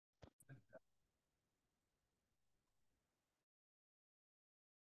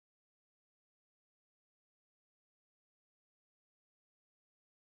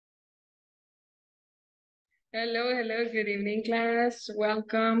Hello, good evening, class.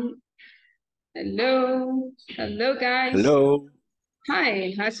 Welcome. Hello, guys. Hello.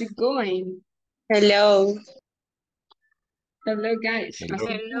 Hi, how's it going? Hello. Hello, guys. How's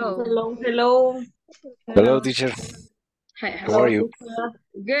Hello. it going? Hello. Hello, teacher. Hi, How are you?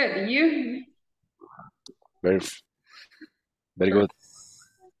 Good, you? Very, very good.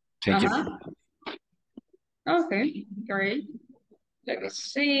 Thank you. Okay, great. Let me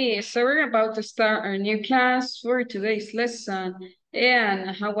see. So we're about to start our new class for today's lesson.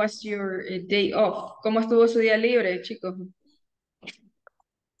 And how was your day off? ¿Cómo estuvo su día libre, chicos?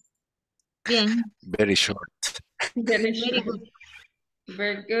 Bien. Very short. Very Very sure. good.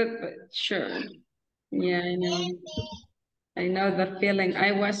 Very good, but sure. Yeah, I know. I know the feeling.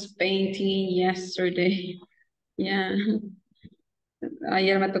 I was painting yesterday. Yeah.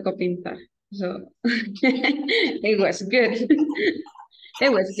 Ayer me tocó pintar. So it was good.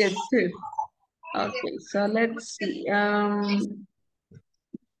 It was good too. Okay, so let's see.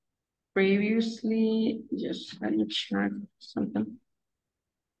 Previously, just let me check something.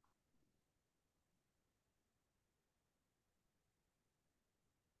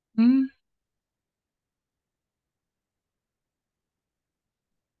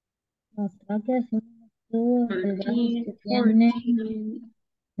 Las tráqueas son los tubos delgados que 13, tienen 14.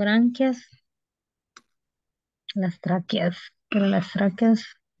 branquias. Las tráqueas. Pero las tráqueas,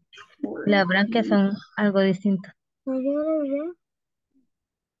 las branquias son algo distinto.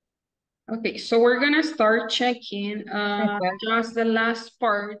 Okay, so we're gonna start checking Recuerdo. just the last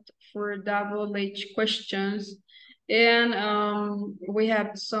part for double H questions. And we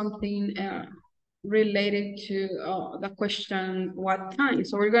have something related to the question, what time?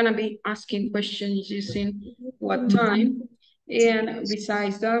 So we're gonna be asking questions using what time. And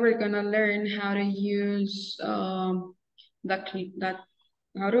besides that, we're gonna learn how to use how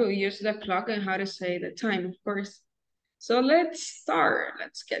to use the clock and how to say the time, of course. So let's start.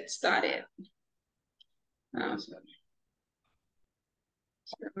 Let's get started. So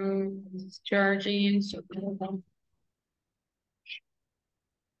it's charging. So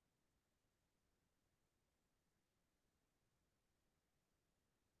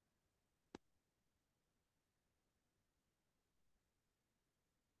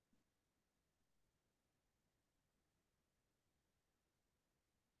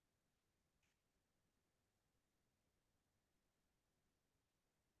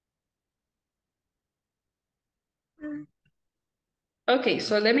okay,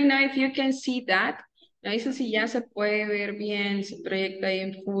 so let me know if you can see that. Me dice si ya se puede ver bien, se proyecta ahí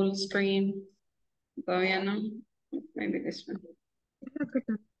en full screen. Todavía no. Maybe this one.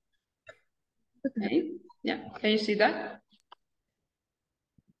 Okay. Yeah, can you see that?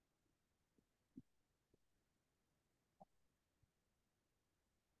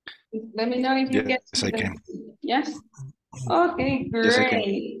 Let me know if you can Yes, see I that. can. Yes? Okay, Yes, I can.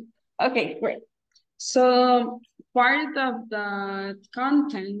 great. Okay, great. So part of the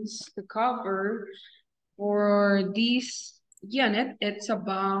contents to cover for this unit, it's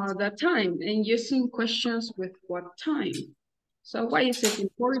about the time and using questions with what time. So why is it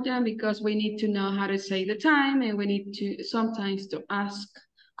important? Because we need to know how to say the time and we need to sometimes to ask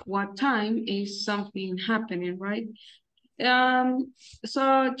what time is something happening, right?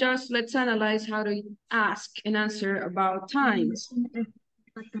 So just let's analyze how to ask and answer about times.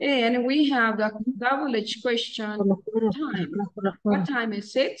 And we have the double H question, time. What time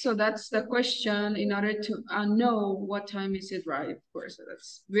is it? So that's the question in order to know what time is it, right? Of course, so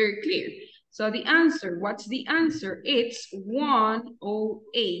that's very clear. So the answer, what's the answer? It's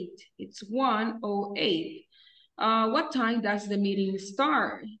 1:08. It's 1:08. What time does the meeting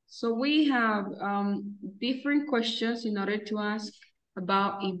start? So we have different questions in order to ask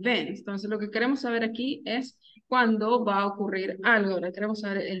about events. Entonces lo que queremos saber aquí es cuándo va a ocurrir algo. Ahora queremos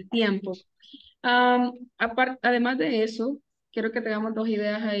saber el tiempo. Además de eso, quiero que tengamos dos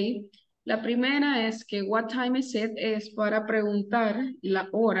ideas ahí. La primera es que what time is it es para preguntar la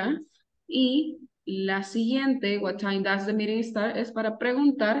hora y la siguiente, what time does the meeting start, es para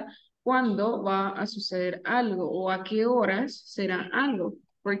preguntar cuándo va a suceder algo o a qué horas será algo.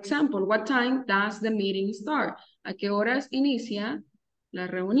 For example, what time does the meeting start? ¿A qué horas inicia la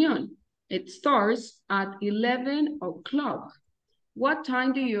reunión? It starts at 11 o'clock. What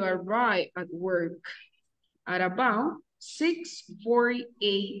time do you arrive at work? At about 6:48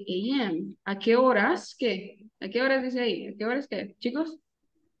 a.m. ¿A qué horas? ¿Qué? ¿A qué horas dice ahí? ¿A qué horas qué? Chicos.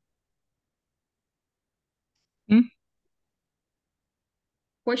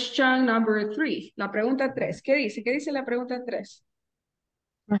 Question number 3. La pregunta 3. ¿Qué dice? ¿Qué dice la pregunta 3?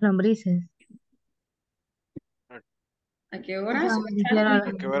 Las lombrices. ¿A qué horas?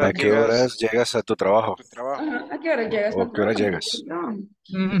 ¿A qué horas llegas a tu trabajo? Ajá, ¿a qué horas llegas ¿O al a qué hora trabajo? llegas? No,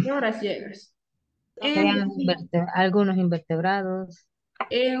 ¿a qué horas llegas? Serían algunos invertebrados,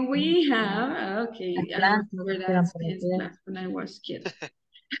 And we have, okay, I plantas, remember eran that por science decir. class when I was kid.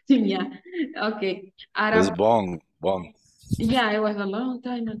 Yeah, okay. At Es a, bon. yeah, it was a long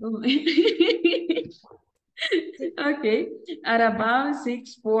time ago. Okay, at about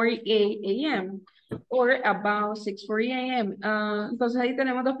 6:48 a.m. or about 6:40 a.m. Entonces ahí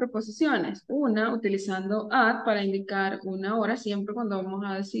tenemos dos preposiciones. Una utilizando at para indicar una hora, siempre cuando vamos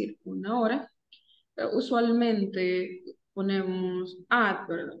a decir una hora. Usualmente ponemos at,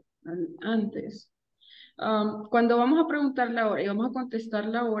 ¿verdad? Antes. Cuando vamos a preguntar la hora y vamos a contestar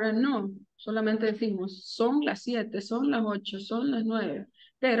la hora, no, solamente decimos son las 7, son las 8, son las 9.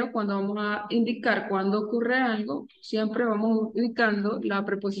 Pero cuando vamos a indicar cuándo ocurre algo, siempre vamos indicando la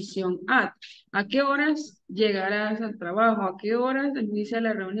preposición at. ¿A qué horas llegarás al trabajo? ¿A qué horas inicia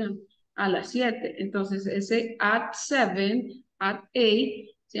la reunión? A las 7. Entonces, ese at 7, at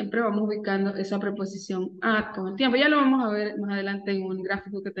 8, siempre vamos ubicando esa preposición at con el tiempo. Ya lo vamos a ver más adelante en un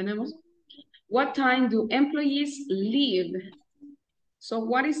gráfico que tenemos. What time do employees leave? So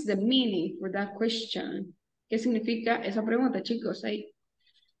what is the meaning for that question? ¿Qué significa esa pregunta, chicos? Ahí.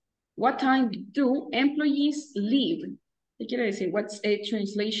 What time do employees leave? ¿Qué quiere decir? What's a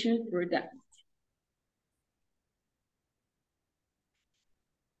translation for that?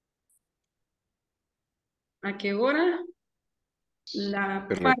 ¿A qué hora la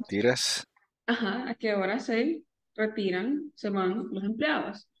 ¿Te parte? retiras? Ajá, ¿a qué hora se retiran, se van los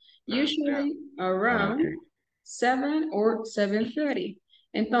empleados? Usually Ok. around 7 or 7:30.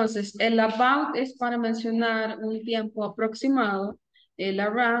 Entonces, el about es para mencionar un tiempo aproximado. El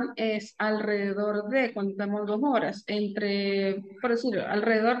around es alrededor de, cuando tenemos 2 horas, entre, por decirlo,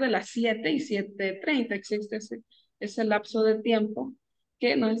 alrededor de las 7 y 7:30 existe ese lapso de tiempo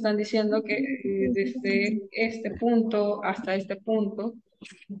que nos están diciendo que desde este punto hasta este punto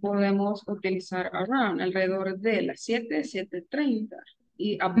podemos utilizar around, alrededor de las 7, 7:30.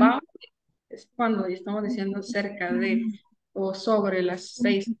 Y about es cuando estamos diciendo cerca de o sobre las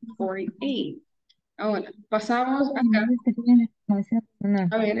 6:48. Ahora, pasamos acá.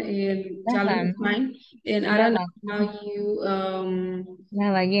 A ver, el challenge time. And I don't know how you,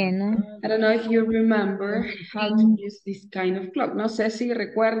 La ballena. I don't know if you remember how to use this kind of clock. No sé si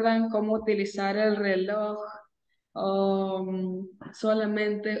recuerdan cómo utilizar el reloj o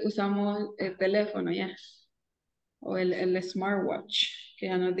solamente usamos el teléfono ya. O el smartwatch, que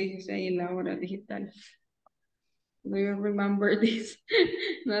ya nos dice ahí la hora digital. Do you remember this?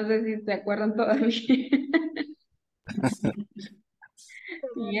 No sé si se acuerdan todavía.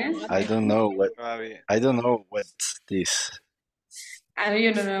 Yes. I don't know what's this.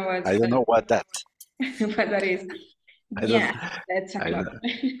 You don't know I don't know what that. what that is. I don't Yeah, that's a I clock. don't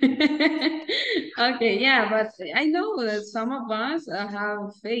Okay, yeah, but I know that some of us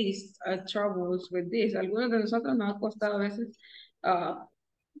have faced troubles with this. Algunos de nosotros nos ha costado a veces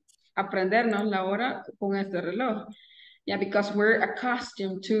aprendernos la hora con este reloj. Yeah, because we're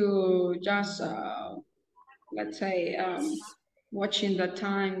accustomed to just, let's say, watching the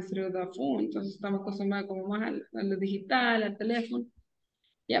time through the phone. Entonces estamos acostumbrados como más a lo digital, al teléfono.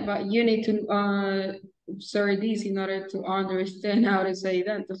 Yeah, but you need to observe this in order to understand how to say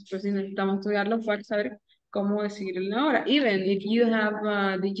that. Entonces, pues sí necesitamos estudiarlo para saber cómo decir la hora. Even if you have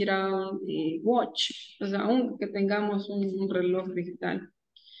a digital watch, o sea, aunque tengamos un reloj digital.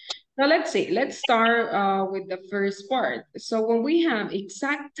 So let's see, let's start with the first part. So when we have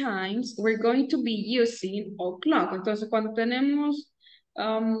exact times, we're going to be using o'clock. Entonces, cuando tenemos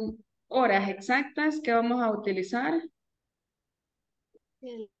horas exactas, ¿qué vamos a utilizar?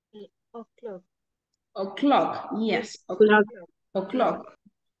 O'clock. O'clock, yes, o'clock.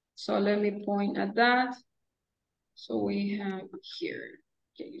 So let me point at that. So we have here,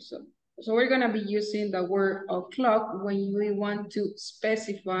 okay, so we're gonna be using the word o'clock when we want to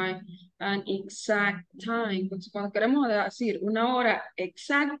specify an exact time. Entonces, cuando queremos decir una hora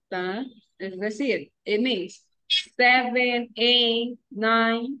exacta, es decir, it means 7, 8,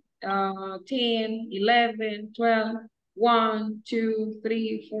 9, 10, 11, 12, 1, 2,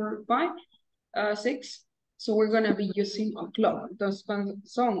 3, 4, 5, 6. So we're going to be using o'clock. Entonces, cuando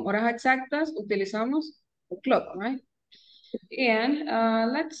son horas exactas, utilizamos o'clock, right? And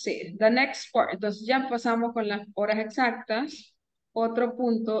let's see, the next part. Entonces, ya pasamos con las horas exactas. Otro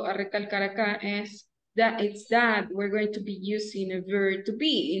punto a recalcar acá es that it's that we're going to be using a verb to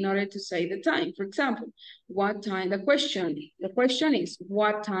be in order to say the time. For example, what time, the question is,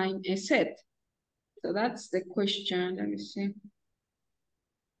 what time is it? So that's the question. Let me see.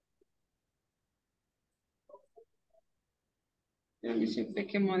 Let me see if I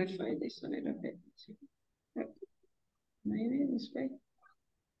can modify this a little bit. Maybe this way.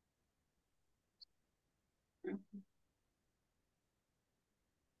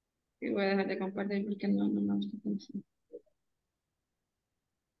 Y voy a dejar de compartir porque no me gusta pensar.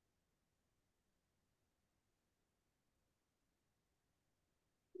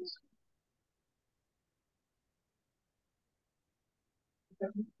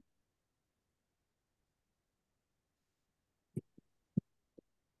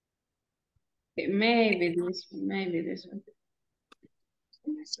 Okay, maybe this one.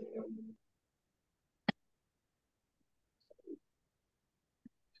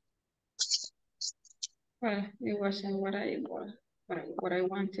 Well, it wasn't what I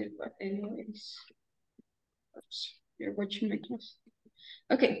wanted, but anyways. Oops, you're watching my class.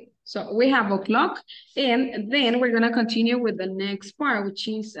 Okay, so we have o'clock, and then we're gonna continue with the next part, which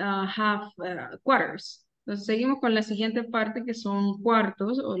is half quarters. Entonces seguimos con la siguiente parte que son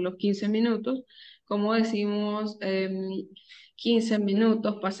cuartos o los 15 minutos. Como decimos, 15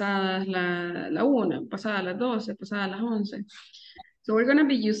 minutos pasadas la 1, pasadas las 12, pasadas las 11. So we're gonna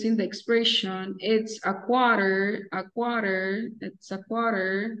be using the expression, it's a quarter past, a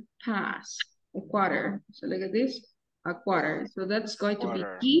quarter. So look at this, a quarter. So that's going to be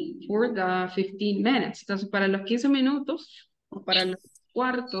key for the 15 minutes. Entonces, para los 15 minutos o para los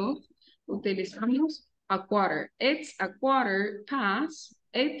cuartos, utilizamos a quarter. It's a quarter past,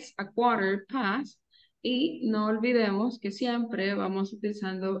 y no olvidemos que siempre vamos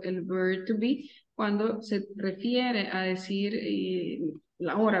utilizando el verb to be cuando se refiere a decir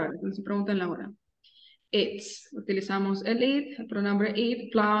la hora, ¿verdad? Cuando se pregunta en la hora. It's, utilizamos el pronombre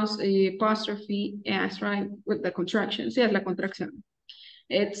it plus apostrophe s, right, with the contraction. Sí, es la contracción.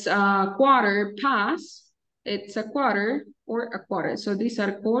 It's a quarter past, it's a quarter or a quarter. So these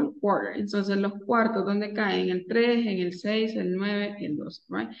are called quarter. Entonces los cuartos donde caen el 3, en el 6, el 9 y el 2,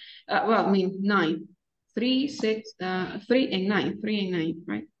 right? Well, I mean 9. 3, 6, 3 and 9,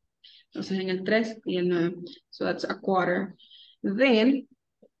 right? Entonces en el 3 y el 9. So that's a quarter. Then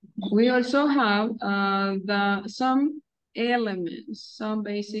we also have some elements, some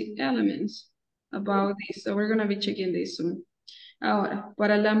basic elements about this. So we're going to be checking this soon. Ahora,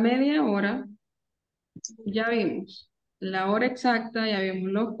 para la media hora, ya vimos la hora exacta, ya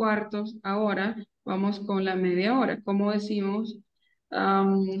vimos los cuartos. Ahora vamos con la media hora. Como decimos,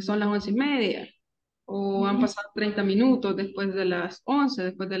 son las 11:30. O han pasado 30 minutos después de las 11,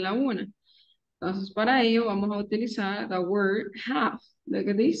 después de la 1. Entonces, para ello vamos a utilizar the word half. Look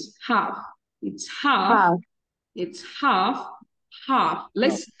at this, half. It's half. It's half. Half.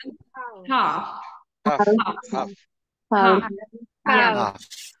 Listen. Half. Half. Half. Half. Half. Yeah.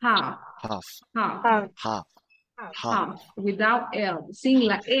 Half. Half. Half. Half. Half. Half. Without L. Sin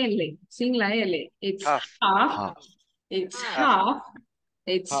la L. Sin la L. It's half. Half. It's half.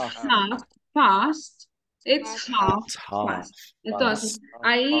 It's half past. It's half past. Entonces,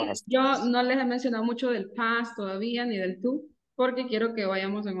 ahí yo no les he mencionado mucho del past todavía, ni del to, porque quiero que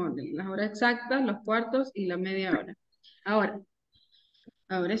vayamos en orden. Las horas exactas, los cuartos y la media hora.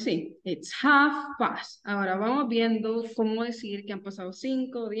 Ahora sí, it's half past. Ahora vamos viendo cómo decir que han pasado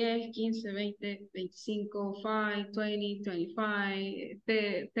 5, 10, 15, 20, 25, 5, 20,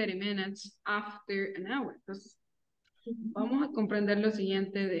 25, 30 minutes after an hour. Entonces, vamos a comprender lo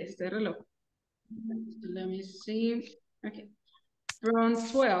siguiente de este reloj. Let me see. Okay. From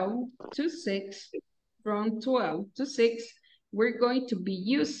 12 to 6, we're going to be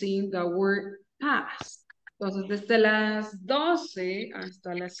using the word past. Entonces, desde las 12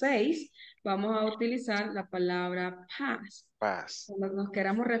 hasta las 6, vamos a utilizar la palabra past. Cuando nos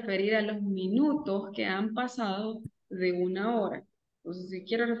queramos referir a los minutos que han pasado de una hora. Entonces, si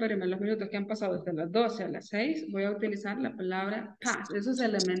quiero referirme a los minutos que han pasado desde las 12 a las 6, voy a utilizar la palabra past. Eso es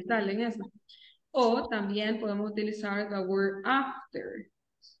elemental en eso. O también podemos utilizar the word after.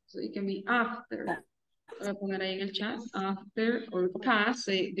 So it can be after. Voy a poner ahí en el chat. After or past,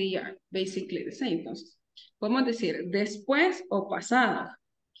 they are basically the same. Entonces, podemos decir después o pasado.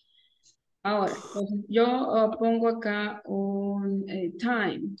 Ahora, yo pongo acá un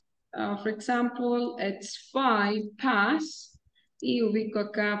time. For example, it's 5 past. Y ubico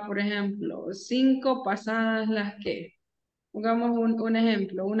acá, por ejemplo, 5 pasadas las que. Pongamos un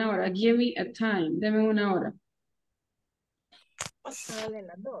ejemplo, una hora. Give me a time. Deme una hora. Pasada de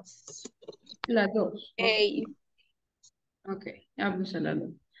las 2. Las 2. Hey. Ok, ya puse las 2.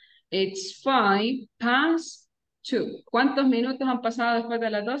 It's 5 past 2. ¿Cuántos minutos han pasado después de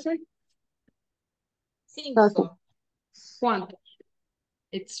las 12? 5. ¿Cuántos?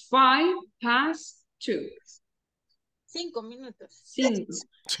 It's 5 past 2. 5 minutos. 5.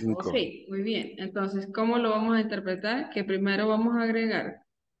 5. Ok, muy bien. Entonces, ¿cómo lo vamos a interpretar? Que primero vamos a agregar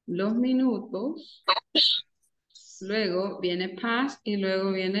los minutos, luego viene past y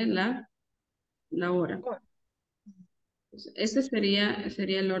luego viene la hora. Entonces, este sería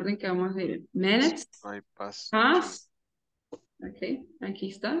el orden que vamos a ir. Minutes, past, ok, aquí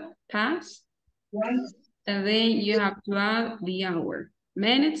está, past, and then you have to add the hour.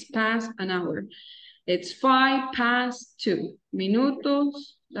 Minutes past an hour. It's 5 past 2.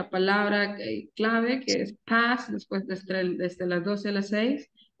 Minutos, la palabra clave que es past, después desde las 12 a las 6,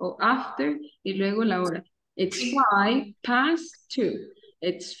 o after, y luego la hora. It's 5 past 2.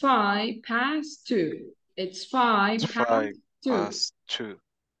 It's 5 past 2. It's 5 past 2.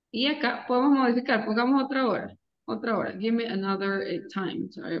 Y acá podemos modificar, pongamos otra hora. Otra hora. Give me another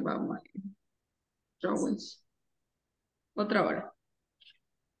time. Sorry about my drawings. Otra hora.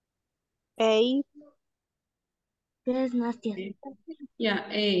 8. Yes, Nastia. Yeah,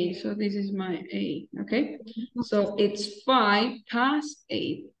 8. So this is my 8. Okay. So it's 5 past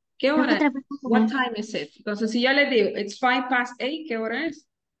 8. ¿Qué hora es? What time is it? Entonces, si ya les digo, it's 5 past 8, ¿qué hora es?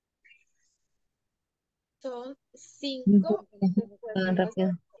 Son 5 después de las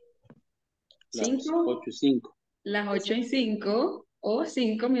Rápido. 5. 8:05. Las 8:05 o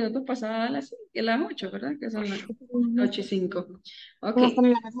 5 minutos pasadas las 8, ¿verdad? Que son las 8:05. Okay.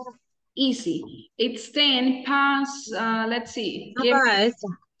 Easy. It's 10 past, let's see.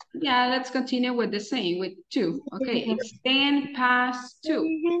 Yeah, let's continue with the same, with 2. Okay, it's 10 past 2.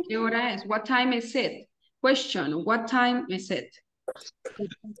 ¿Qué hora es? What time is it? Question, what time is it?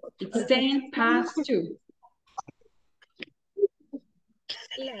 It's 10 past 2.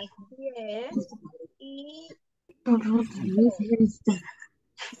 Las 10 y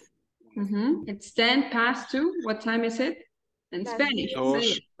It's 10 past 2. What time is it? In Las Spanish.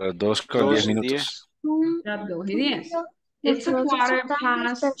 2 con 10 minutos. Las 2:10. It's a quarter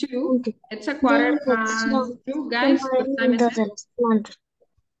past 2. It's a quarter past 2, guys. What time is it?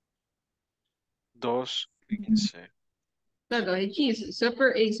 2:15. Las 2:15.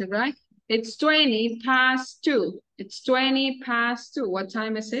 Super easy, right? It's 20 past 2. It's 20 past 2. What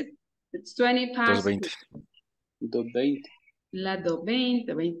time is it? It's 20 past 2. 2:20. Las 2:20,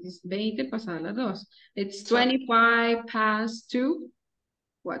 20 pasadas las 2. It's 25 past 2.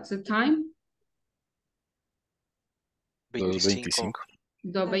 What's the time? 2:25.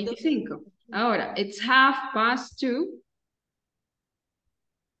 2:25. Ahora, it's half past 2.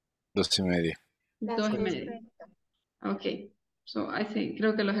 2:30. 2:30. Okay. So I think,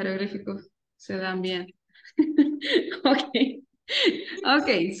 creo que los jeroglíficos se dan bien. Okay.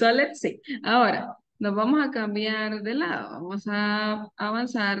 Okay, so let's see. Ahora, nos vamos a cambiar de lado. Vamos a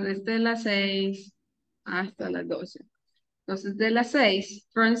avanzar desde las 6 hasta las 12. Entonces, de las 6,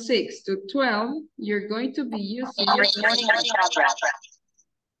 from 6 to 12, you're going to be using your...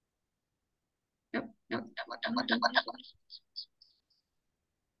 Yep.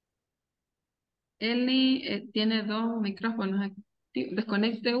 Eli tiene 2 micrófonos activos.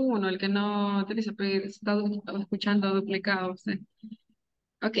 Desconecte uno, el que no utiliza, pero está escuchando duplicado usted.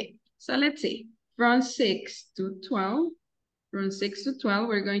 Okay, so let's see. From 6 to 12,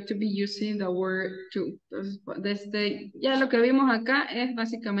 we're going to be using the word to. Entonces, ya lo que vimos acá es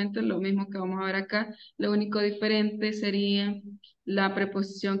básicamente lo mismo que vamos a ver acá. Lo único diferente sería la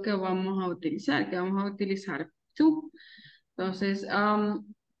preposición que vamos a utilizar, to. Entonces,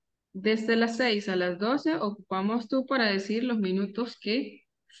 desde las 6 a las 12 ocupamos to para decir los minutos que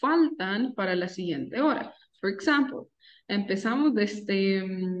faltan para la siguiente hora. For example, empezamos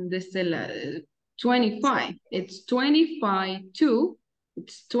desde la 25. It's 25 to.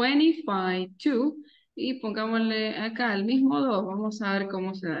 It's 25 to. Y pongámosle acá el mismo 2. Vamos a ver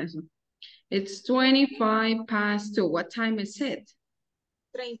cómo se da eso. It's 25 past 2. What time is it?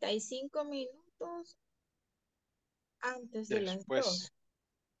 35 minutos antes de las 2.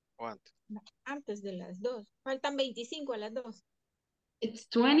 ¿Cuánto? Antes de las 2. Faltan 25 a las 2. It's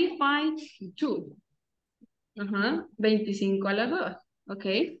 25 to. 25 a las 2.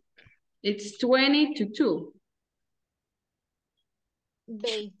 Okay. It's 20 to 2.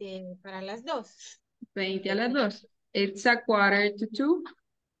 20 para las 2. 20 a las 2. It's a quarter to 2.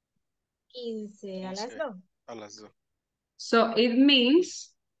 15 a las 2. A las 2. So it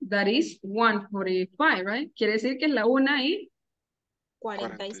means that is 1:45, right? Quiere decir que es la 45.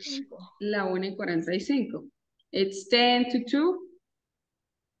 La 1:45. It's 10 to 2.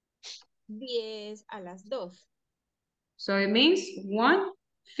 10 a las 2. So it means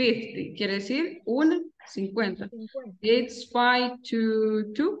 1:50. Quiere decir 1:50. It's 5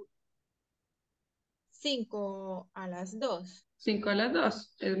 to 2. 5 a las 2. 5 a las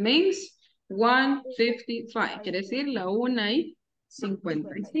 2. It means 1:55. Quiere decir la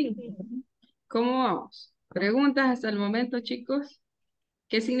 1:55. ¿Cómo vamos? Preguntas hasta el momento, chicos.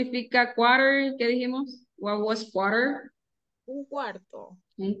 ¿Qué significa quarter? ¿Qué dijimos? What was quarter? Un cuarto.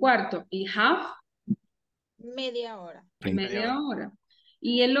 Un cuarto. ¿Y half? Media hora. Media hora.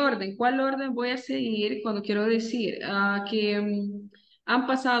 ¿Y el orden? ¿Cuál orden voy a seguir cuando quiero decir que han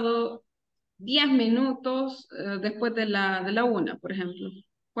pasado 10 minutos después de la 1, por ejemplo?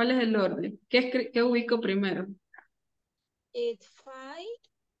 ¿Cuál es el orden? ¿Qué ubico primero? It's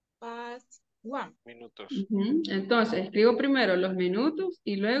 5:01. Minutos. Ujú. Entonces, escribo primero los minutos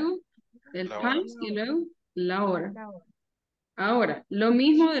y luego el La hora. past y luego la hora. La hora. Ahora, lo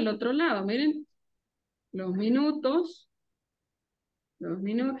mismo del otro lado, miren. Los minutos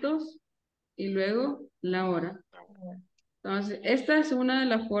y luego la hora. Entonces, esta es una de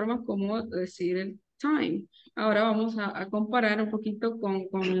las formas como decir el time. Ahora vamos a comparar un poquito con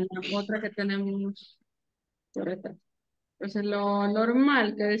la otra que tenemos por acá. Entonces, lo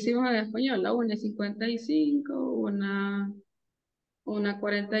normal que decimos en español, la 1:55, una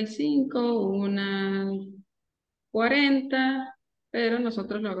 45, una 40, pero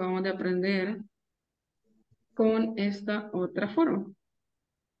nosotros lo acabamos de aprender con esta otra forma.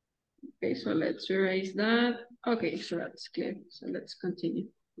 Okay, so let's erase that. Okay, so that's clear. So let's continue.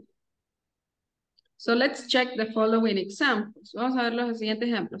 So let's check the following examples. Vamos a ver los siguientes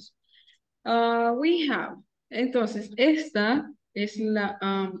ejemplos. We have, entonces, esta es la,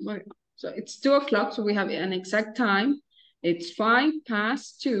 so it's 2 o'clock, so we have an exact time. It's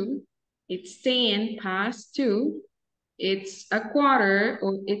 2:05. It's 2:10. It's a quarter,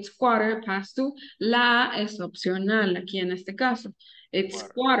 or it's 2:15. La es opcional aquí en este caso. It's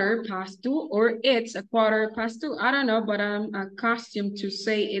 2:15 or it's a 2:15. I don't know, but I'm accustomed to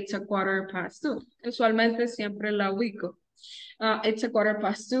say it's a 2:15. Usualmente siempre la ubico. It's a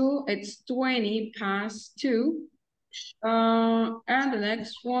 2:15. It's 20:02. And the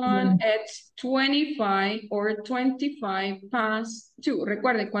next one, it's 25 or 25:2.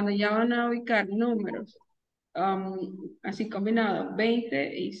 Recuerden, cuando ya van a ubicar números así combinado,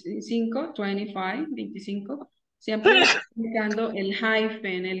 20 y 5, 25, siempre ubicando el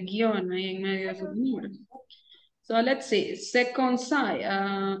hyphen, el guión ahí en medio de sus números. So let's see, second side,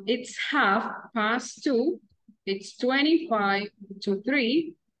 it's 2:30. It's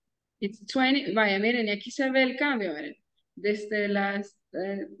 2:55. It's 20, vaya, miren, y aquí se ve el cambio, miren. Desde las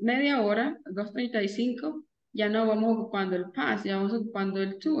media hora, 2:35, ya no vamos ocupando el past, ya vamos ocupando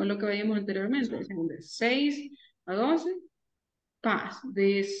el to, es lo que veíamos anteriormente. De 6 a 12, past.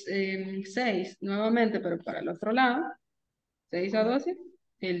 De 6 nuevamente, pero para el otro lado, 6 a 12,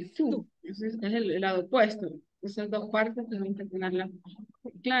 el to. Ese es el lado opuesto. Esas dos partes tenemos que tenerlas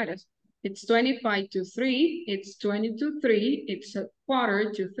claras. It's 25:03, it's 22:03, it's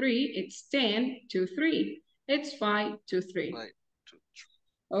 2:45, it's 10:03, it's 5:03.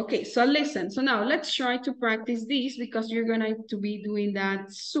 Okay, so listen. So now let's try to practice this because you're going to be doing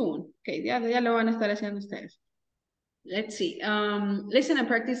that soon. Okay, ya lo van a estar haciendo ustedes. Let's see. Listen and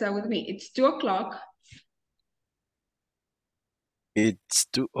practice that with me. It's 2 o'clock. It's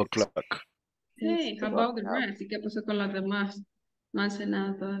 2 o'clock. Hey, how about the rest? ¿Y qué pasó con los demás? No hace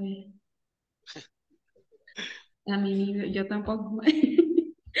nada todavía. A mí, yo tampoco.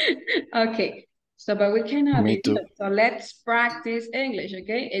 Okay, so but we cannot. Me too. So let's practice English,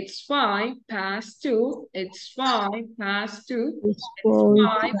 okay? It's 2:05. It's 2:05. It's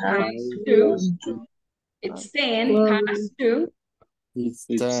 2:05. It's 10:02. It's It's 10 past 2. It's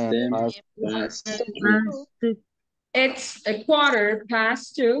 2:15. It's 2:15. quarter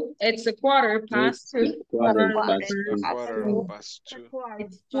past 2. It's 20:02.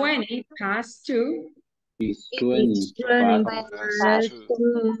 It's 20 past 2. It's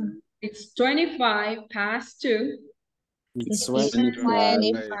 25:02. It's 25 past 2.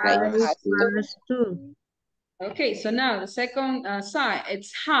 Okay, so now the second side,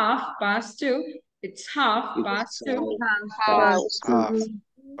 it's 2:30. It's 2:30. Past 2.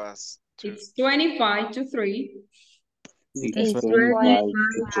 It's 25:03. It's 25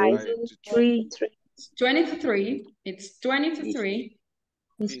 to 3. It's 20:03. It's 20:03.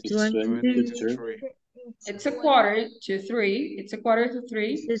 It's 23. It's 2:45. It's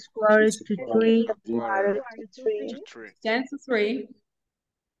 2:45. It's 2:45. 3. 10:03.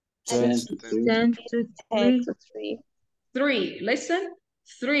 10 to 3. 10:03. 3. Listen.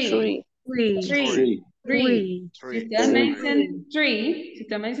 3. 3. 3. 3. Si 3.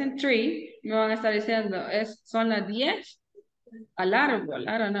 ustedes me dicen 3, me van a estar diciendo, son las 10 a largo,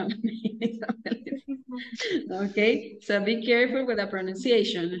 I don't know. Okay, so be careful with the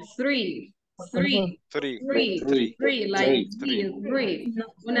pronunciation. 3, like 3.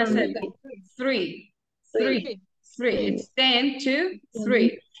 Una Z. 3. 3. 3. It's 10 to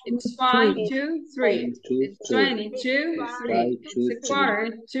 3. It's 5 to 3. It's 20 to 3. It's a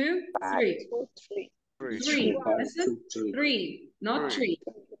quarter to 3. 3. Listen. 3. Not 3.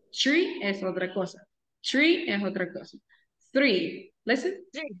 3 es otra cosa. 3 es otra cosa. 3. Listen.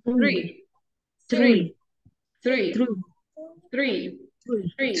 3. 3. 3. 3. 3.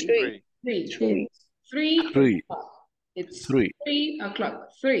 3. 3. It's 3 o'clock.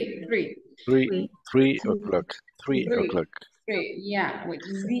 3. 3. 3 o'clock. 3 o'clock. 3. Yeah, with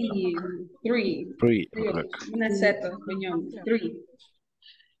Z. 3. 3 o'clock. Una Z, coño. 3.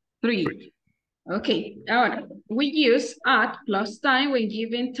 3. Okay, ahora, we use at plus time when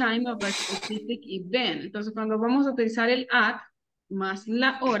given time of a specific event. Entonces, cuando vamos a utilizar el at más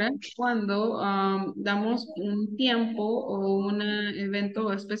la hora, cuando damos un tiempo o un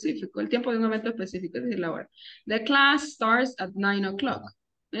evento específico, el tiempo de un evento específico, es decir, la hora. The class starts at 9 o'clock.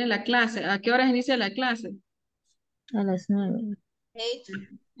 La clase, ¿a qué horas inicia la clase? A las 9. 8.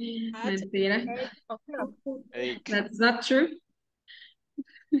 Mentira. 8. That's not true.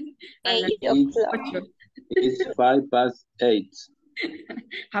 A las 8. It's 5 past 8.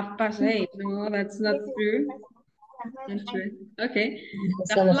 8:30. No, that's not true. Not true. Okay.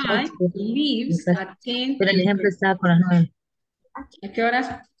 The Son las flight 8. leaves at 10. Pero el ejemplo estaba con las 9. ¿A qué horas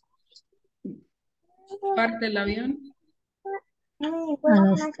parte el avión? A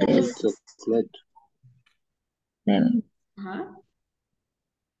las 3. 8 o'clock. Ajá.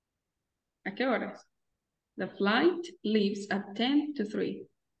 ¿A qué horas? The flight leaves at 10 to 3.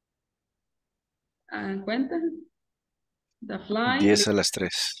 ¿Dan cuenta? The flight 10 a las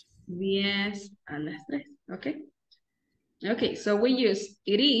 3. 10 a las 3. Okay. Okay, so we use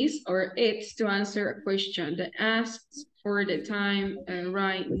it is or it's to answer a question that asks for the time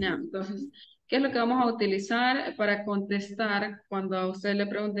right now. Entonces, ¿qué es lo que vamos a utilizar para contestar cuando a usted le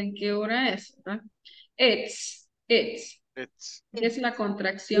pregunten qué hora es? ¿Verdad? It's. Es la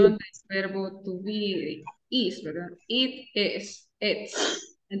contracción del verbo to be, is, ¿verdad? It is, it's.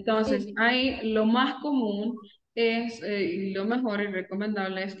 Entonces, lo más común es, lo mejor y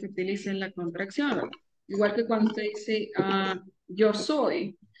recomendable es que utilicen la contracción, ¿verdad? Igual que cuando usted dice yo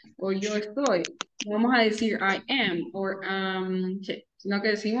soy o yo estoy, no vamos a decir I am o sino que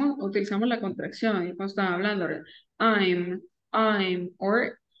decimos, utilizamos la contracción y cuando estamos hablando, ¿verdad? I'm,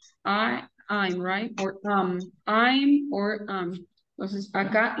 or I'm, right? Or I'm or Entonces,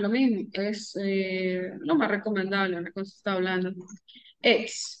 acá lo mismo, es lo más recomendable, ¿verdad? Cuando se está hablando.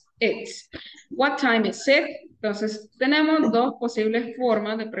 It's. What time is it? Entonces, tenemos dos posibles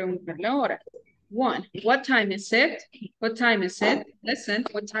formas de preguntar la hora. One, what time is it? What time is it? Listen,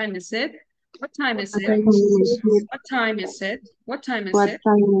 what time is it? What time is it? What time is it? What time is it? What time is it?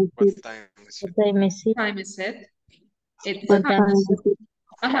 What time is it? What time is it? It's What time is it?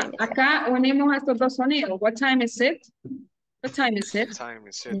 Ajá, acá unimos estos dos sonidos. What time is it? What time is it? What time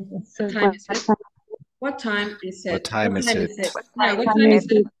is it? What time is it? What time is it? What time is it? Yeah, what time is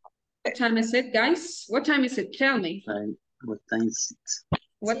it? What time is it, guys? What time is it? Tell me. What time is it?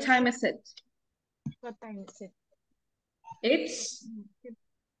 What time is it? What time is it? It's,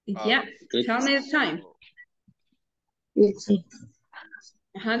 yeah, tell me the time.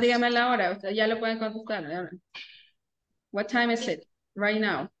 Ajá, dígame la hora, usted ya lo pueden contestar. Ahora. What time is it right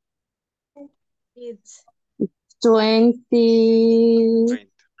now? It's 20 20.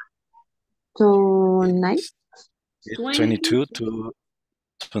 to 9. It's 22 to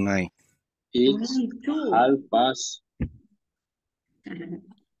 9. It's 22. 8:30.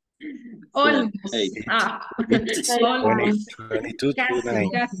 Almost. Eight. It's Almost. 22 to Casi, 9.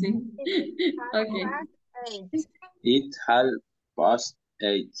 casi. Okay. It's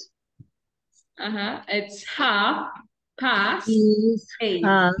 8:30. Ajá, it's half past Is 8.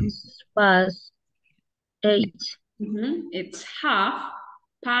 past 8. It's half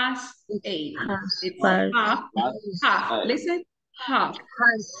past 8. It's Past half. eight. Listen, half.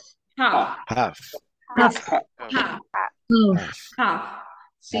 Half.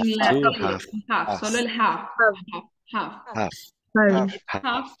 Sin la Two, tilde. Half. Solo el half. Half.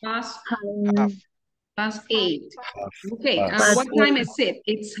 Half past 8. Half. Okay, what time is it?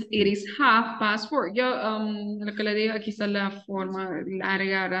 It is 4:30. Yo, lo que le digo, aquí está la forma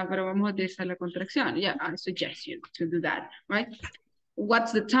larga, ¿verdad? Pero vamos a utilizar la contracción. Yeah, I suggest you to do that, right?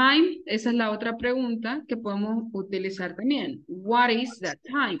 What's the time? Esa es la otra pregunta que podemos utilizar también. What is the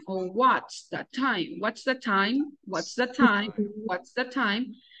time? Or what's the time? What's the time? What's the time? What's the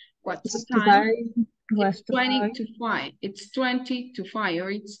time? What's the time? It's 20 to 5. It's 20 to 5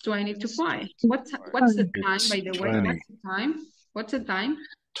 or it's 20 to 5. What's the time, by the way? 20. What's the time? What's the time?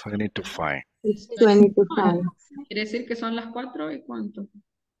 20 to 5. It's 20 to 5. Quiere decir que son las 4 y cuánto?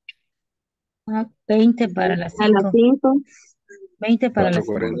 20 para las A las 5. 5. 20 para las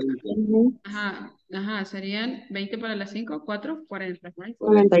 5. 4:40. Ajá, serían 20 para las 5, 4:40, right?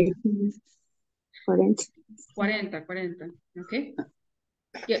 45. 40. 40, okay?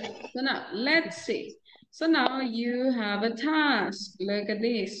 Good. So now, let's see. So now you have a task. Look at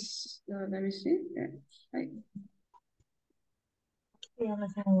this. So let me see. Yeah, right.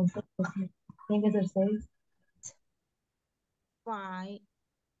 Five.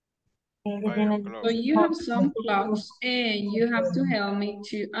 So you have some clocks and you have to help me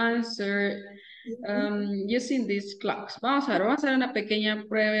to answer using these clocks. Vamos a hacer una pequeña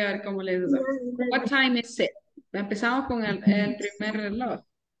prueba a ver cómo les va. What time is it? Empezamos con el primer reloj.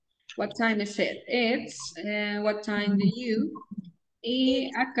 What time is it? It's, what time do you?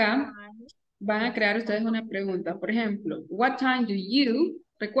 Y acá van a crear ustedes una pregunta. Por ejemplo, what time do you?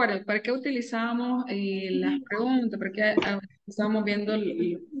 Recuerden, ¿para qué utilizamos las preguntas? ¿Para qué estamos viendo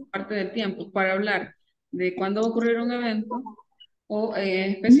parte del tiempo? Para hablar de cuándo va a ocurrir un evento o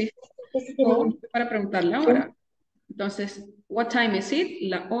específico o para preguntar la hora. Entonces, what time is it?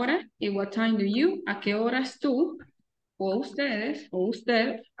 La hora. Y what time do you? ¿A qué horas tú? O ustedes, o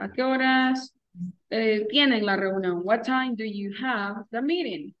usted, ¿a qué horas tienen la reunión? What time do you have the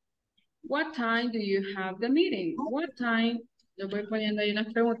meeting? What time do you have the meeting? What time? Yo voy poniendo ahí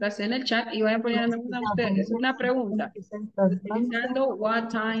unas preguntas en el chat y voy a ponerme una a ustedes. Una pregunta. Utilizando what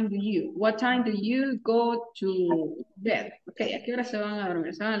time do you? What time do you go to bed? Ok, ¿a qué hora se van a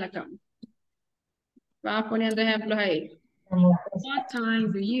dormir? Se van a la cama. Vamos poniendo ejemplos ahí. What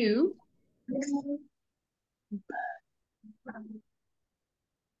time do you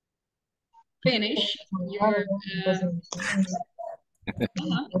finish your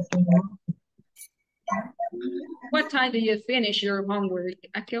what time do you finish your homework?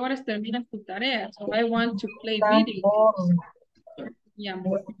 ¿A qué horas terminas tu tarea? So I want to play video games. Yeah.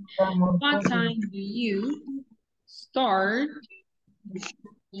 What time do you start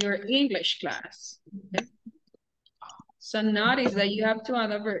your English class? Okay. So notice that you have to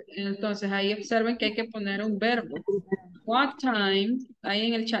add a verb. Entonces ahí observen que hay que poner un verbo. What time, ahí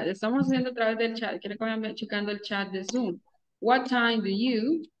en el chat, estamos haciendo a través del chat, quiero que vayan checando el chat de Zoom. What time do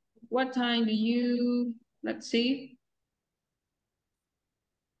you, let's see.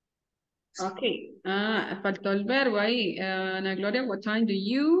 Ok, faltó el verbo ahí. Ana Gloria, what time do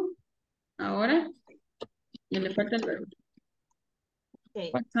you, ahora, y le falta el verbo.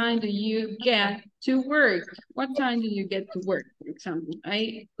 Okay. What time do you get to work? What time do you get to work, for example?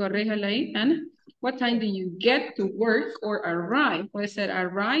 Ahí, corríjala ahí, Ana. What time do you get to work or arrive? Puede ser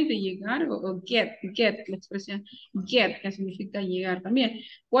arrive de llegar o get, la expresión get, que significa llegar también.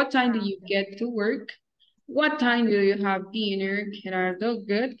 What time do you get to work? What time do you have dinner, Gerardo?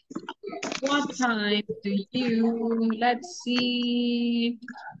 Good. What time do you, let's see,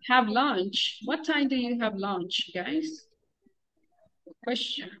 have lunch? What time do you have lunch, guys?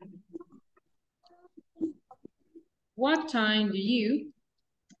 Question. What time do you?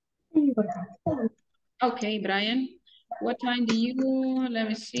 Okay, Brian. What time do you, let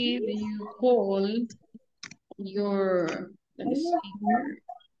me see, do you call your, let me see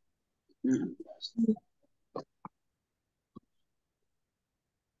here.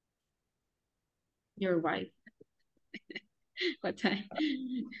 Your wife. What time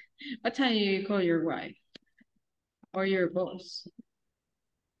do you call your wife or your boss?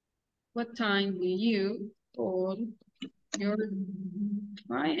 What time do you call your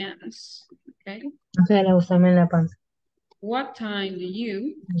clients? Okay. What time do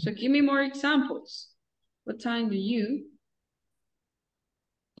you, so give me more examples. What time do you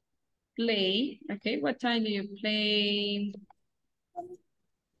play? Okay, what time do you play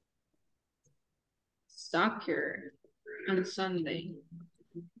soccer on Sunday?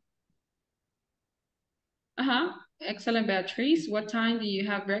 Excellent, Beatrice. What time do you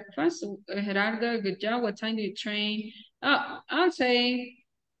have breakfast? Gerardo, good job. What time do you train? I'll say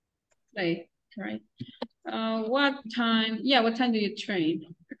play, right? What time do you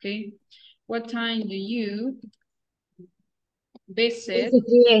train? Okay. What time do you visit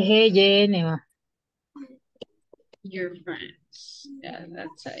your friends? Yeah,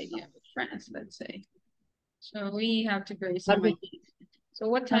 let's say, yeah, friends, let's say. So we have to create some ideas. So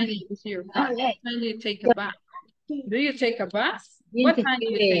what time do you visit your friends? What time do you take a bath? Do you take a bath? What time do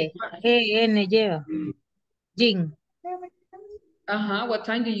you take a bath? Gym. What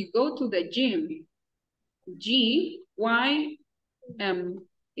time do you go to the gym? G, Y,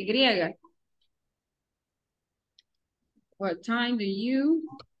 Y. What time do you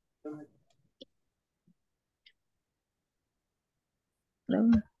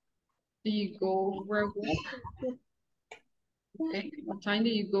go for a walk? Okay, what time do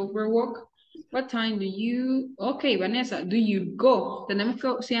you go for a walk? What time do you... Ok, Vanessa, do you go? Tenemos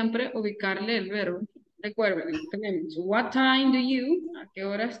que siempre ubicarle el verbo. Recuerden, tenemos what time do you, a qué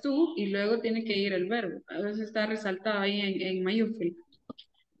horas tú, y luego tiene que ir el verbo. A veces está resaltado ahí en mayúscula.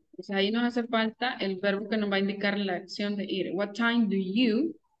 Pues ahí nos hace falta el verbo que nos va a indicar la acción de ir. What time do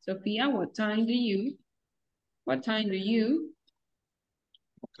you, Sofía, what time do you, what time do you,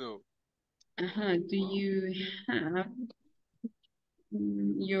 Go. do you have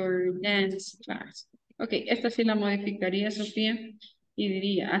your dance class? Ok, esta sí la modificaría, Sofía, y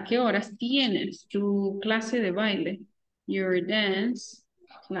diría, ¿a qué horas tienes tu clase de baile? Your dance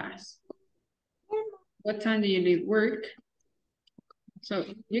class. What time do you leave work? So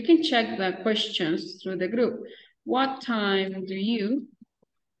you can check the questions through the group. What time do you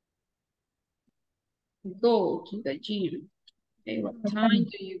go to the gym? Okay, what time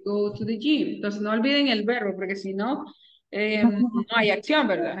do you go to the gym? Entonces no olviden el verbo, porque si no, no hay acción,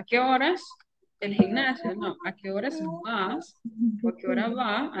 ¿verdad? ¿A qué horas? El gimnasio, no. ¿A qué horas vas? ¿O a qué hora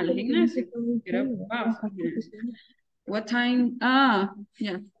va al gimnasio? ¿A qué hora vas al gimnasio? What time? Ah,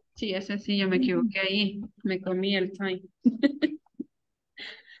 ya. Yeah. Sí, ese sí, yo me equivoqué ahí. Me comí el time.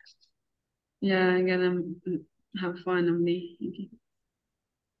 Yeah, I'm gonna have fun on me. Okay.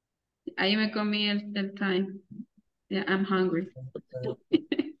 Ahí me comí el time. Yeah, I'm hungry.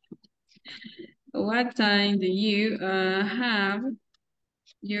 What time do you have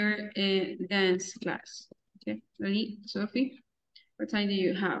your dance class? Okay, ready, Sophie? What time do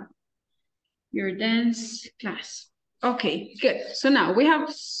you have your dance class? Okay, good. So now we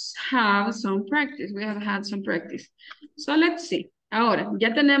have some practice. We have had some practice. So let's see. Ahora,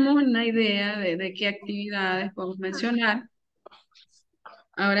 ya tenemos una idea de qué actividades podemos mencionar.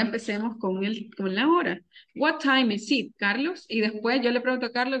 Ahora empecemos con la hora. What time is it, Carlos? Y después yo le pregunto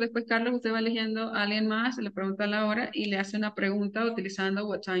a Carlos, después Carlos usted va eligiendo a alguien más, le pregunta la hora y le hace una pregunta utilizando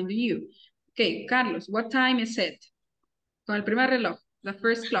what time do you. Ok, Carlos, what time is it? Con el primer reloj, the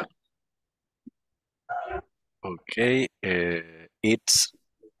first clock. Okay, it's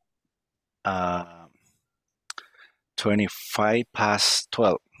 25 past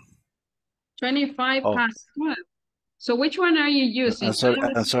 12. 25 Oh, past 12. So which one are you using? I'm sorry.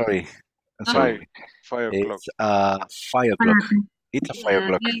 I'm sorry. I'm Ajá. sorry. 5 o'clock. It's 5 o'clock. It's a 5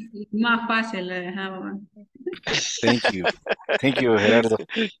 o'clock. Más fácil le dejaba. Thank you. Thank you, Gerardo.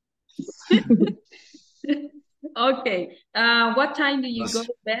 Okay. What time do you go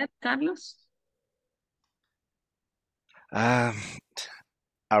to bed, Carlos?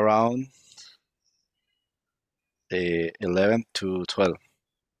 Around 11 to 12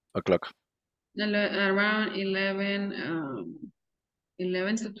 o'clock. Around 11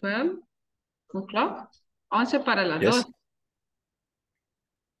 to 12 o'clock. 11 para las Yes. 2.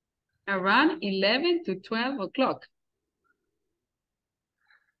 Around 11 to 12 o'clock.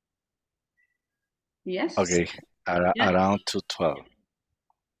 Yes. Okay. Yeah. Around to 12.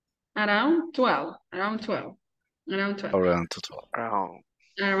 Around 12. Around 12. Around 12. Around to 12.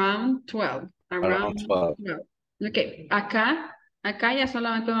 Around 12. Around 12. 12. Ok. Acá ya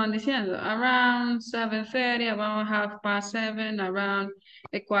solamente van diciendo. Around 7:30, around 7:30, around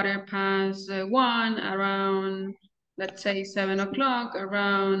 1:15, around, let's say, 7 o'clock,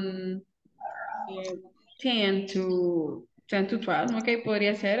 around 10 to 12. Ok,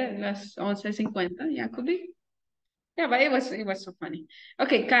 podría ser las 11:50. Yeah, could be. Yeah, but it was so funny.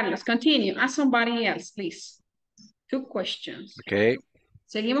 Okay, Carlos, continue. Ask somebody else, please. 2 questions. Okay.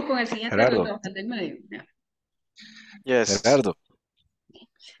 Seguimos con el siguiente Gerardo. reloj, el del medio. Yeah. Yes. Gerardo,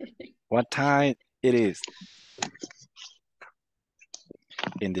 what time it is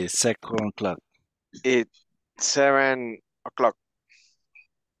in the second clock? It's 7 o'clock.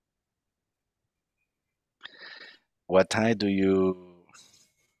 What time do you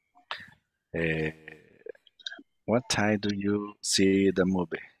see the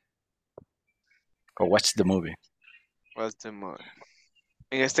movie? Or watch the movie? What's the movie?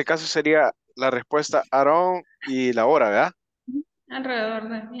 En este caso sería la respuesta around y la hora, ¿verdad? Alrededor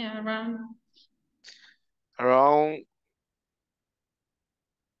de, yeah, around. Around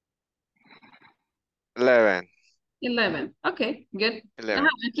 11. 11. Okay, good. 11.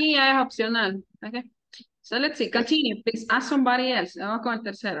 Aquí ya es opcional. Okay. So let's see. Continue, please. Ask somebody else. Vamos con el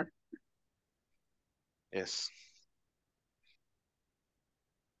tercero. Yes.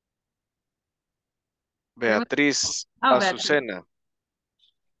 Beatriz Azucena.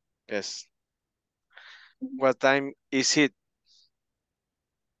 Yes. What time is it?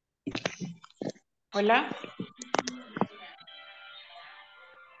 Hola.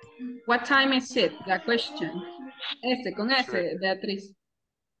 What time is it? La question. Con ese, Beatriz.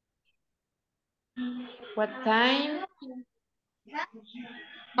 What time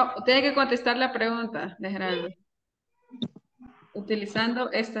Oh, tiene que contestar la pregunta de Gerardo.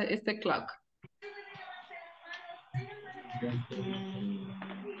 Utilizando este clock.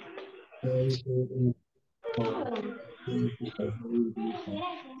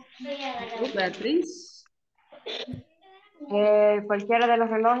 Beatriz. Cualquiera de los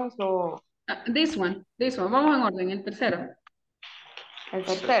relojes o This one. Vamos en orden, el tercero. el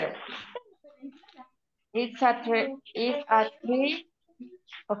tercero. It's at 3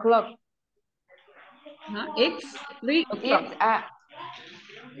 o'clock. It's 3 o'clock.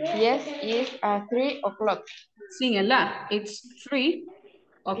 It's at 3 o'clock. Sin el A. It's 3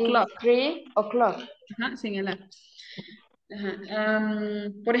 o'clock. It's 3 o'clock. Ajá, sin el A. Ajá.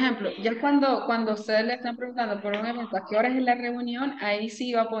 Por ejemplo, ya cuando ustedes le están preguntando por un evento, ¿a qué hora es la reunión? Ahí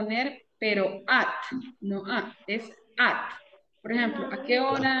sí va a poner, pero at, no at, es at. Por ejemplo, ¿a qué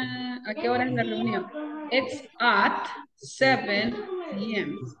hora es la reunión? It's at 7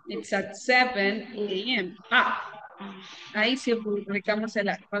 p.m. It's at 7 a.m. Ahí sí ubicamos el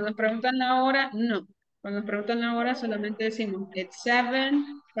at. Cuando nos preguntan la hora, no. Cuando nos preguntan la hora, solamente decimos it's 7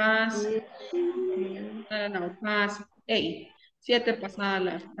 past, past 8. 7 pasadas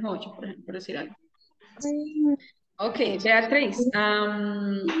las 8, por ejemplo, por decir algo. Ok, Beatriz.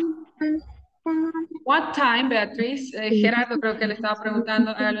 What time, Beatriz? Gerardo creo que le estaba preguntando.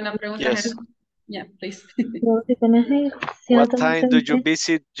 Hágale una pregunta. Yes. Yeah, please. What time do you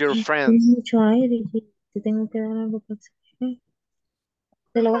visit your friends? Mucho aire y te tengo que dar algo para hacer.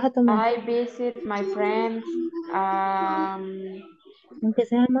 ¿Te lo vas a tomar? I visit my friends. Aunque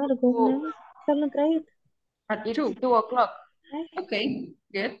sea amargo, ¿no? Solo un traguito. At It's 2. 2 o'clock. Okay,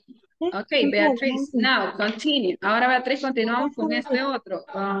 good. Okay, Beatriz, now continue. Ahora, Beatriz, continuamos con este otro.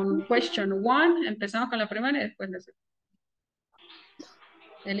 Question 1. Empezamos con la primera y después la segunda.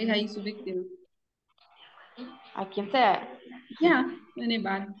 Elija ahí su víctima. ¿A quién sea? Yeah,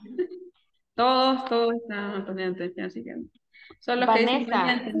 anybody. Todos están poniendo atención, así que solo los que dicen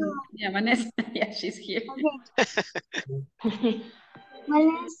Vanessa. pendiente. Yeah, Vanessa. Yeah, she's here.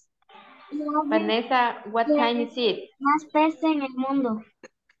 Vanessa, what time is it? Más pesa en el mundo.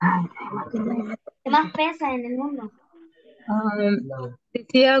 Más pesa en el mundo.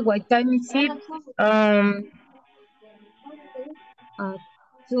 Decía, what time is it?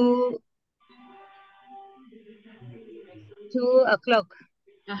 2 o'clock.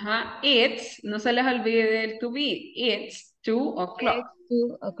 Ajá, it's, no se les olvide el to be. It's 2 o'clock.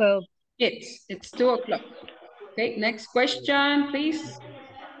 2 o'clock. It's 2 o'clock. Okay, next question, please.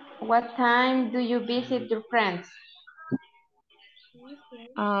 What time do you visit your friends?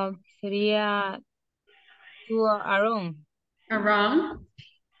 Sería to around. Around.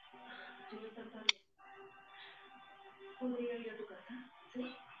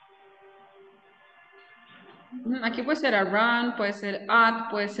 Aquí puede ser around, puede ser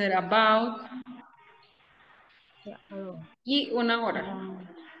at, puede ser about. Y una hora.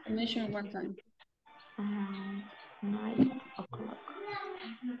 Mention one time. 9 o'clock.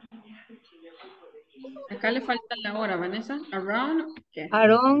 Acá le falta la hora, Vanessa. Around, ¿qué?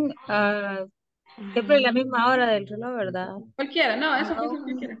 Around, siempre la misma hora del reloj, ¿verdad? Cualquiera, no, eso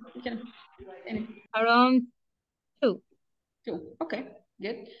puede ser cualquiera. Around 2. 2, okay,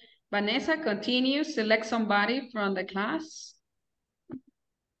 good. Vanessa, continue, select somebody from the class.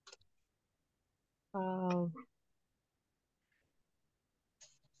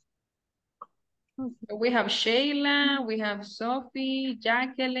 We have Shayla, we have Sophie,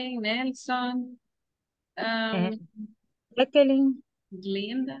 Jacqueline, Nelson, Jacqueline.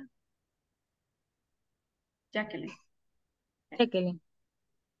 Glenda. Jacqueline.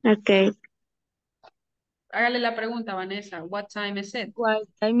 Okay. Hágale la pregunta, Vanessa. What time is it? What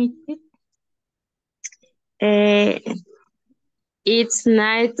time is it? It's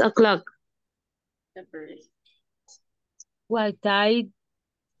 9 o'clock. What time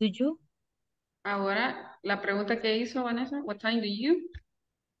do you? Ahora, la pregunta que hizo Vanessa. What time do you?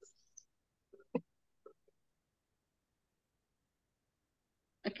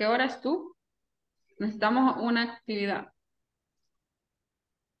 ¿A qué horas tú? Necesitamos una actividad.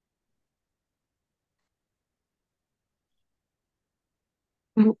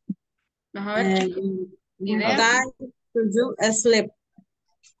 Vamos a ver. Idea. Do you sleep?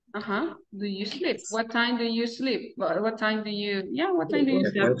 Do you sleep? What time do you sleep? What time do you? Yeah, what time do you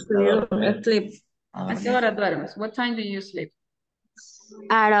sleep? Sleep. ¿A qué hora duermes? What time do you sleep?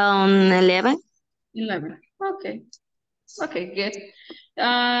 Around 11. 11. Okay. Okay, good.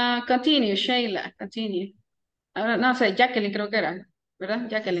 Continue, Sheila. Continue. Ahora, no sé, Jacqueline creo que era, ¿verdad?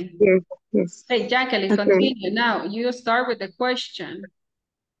 Jacqueline. Yes. Hey, Jacqueline, Okay. continue. Now, you start with the question.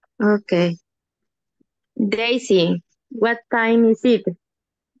 Okay. Daisy, what time is it?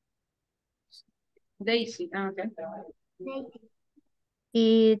 Daisy. Okay.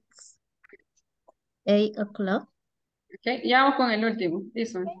 It's 8 o'clock. Okay, ya vamos con el último.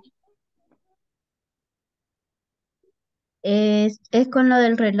 This one. Es con lo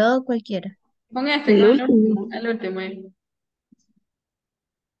del reloj cualquiera. Con este, El con el último. último. El último.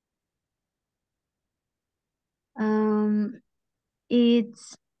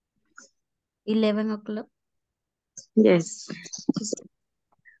 It's 11 o'clock. Yes.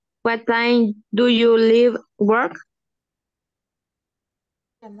 What time do you leave work?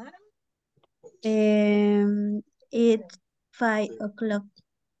 It's 5 o'clock.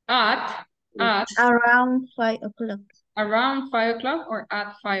 At Around 5 o'clock. around 5 o'clock or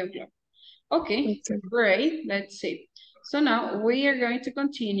at 5 o'clock. Okay, great. Let's see. So now we are going to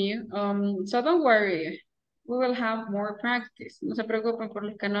continue. So don't worry. We will have more practice. No se preocupen por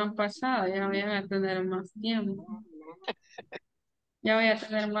los que no han pasado. Ya voy a tener más tiempo. Ya voy a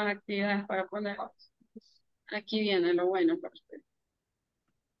tener más actividades para poner. Aquí viene lo bueno para usted.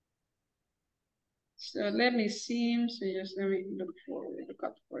 So let me see. So just let me look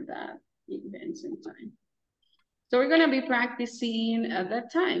up for that events in time. So we're going to be practicing at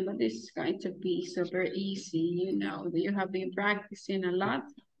that time, but this is going to be super easy, you know. You have been practicing a lot.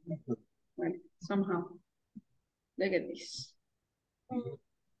 Well, somehow. Look at this.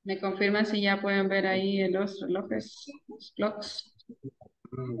 Me confirman si ya pueden ver ahí los relojes, los clocks.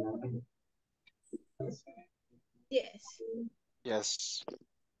 Yes. Yes.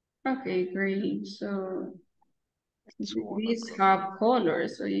 Okay, great. So It's 1 these o'clock. have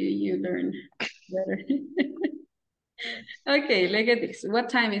colors, so you learn better. Okay, look at this. What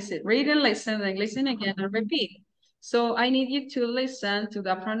time is it? Read and listen, then listen again and repeat. So I need you to listen to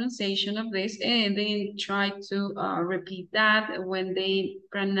the pronunciation of this and then try to repeat that when they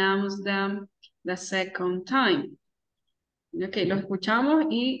pronounce them the second time. Ok, lo escuchamos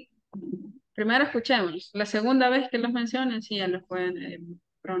y primero escuchemos. La segunda vez que los mencionen, sí ya los pueden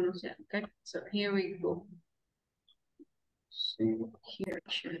pronunciar. Okay, so here we go. So here,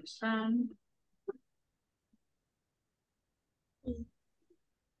 share sound.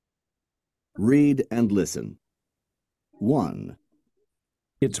 Read and listen. 1,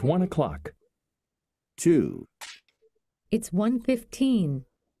 It's 1 o'clock. 2, It's 1:15.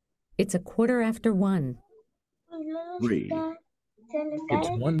 It's 1:15. 3, It's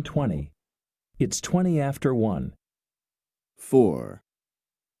 1:20. It's 20 after 1. 4,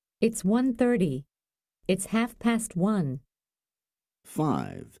 It's 1:30. It's 1:30.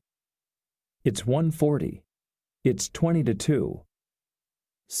 5, It's 1:40. It's 20 to 2.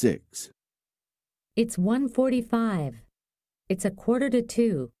 6, It's 1:45. It's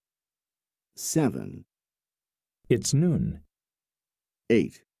 1:45. 7, It's noon.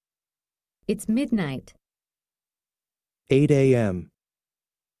 8, It's midnight. 8 a.m.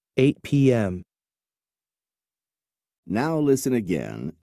 8 p.m. Now listen again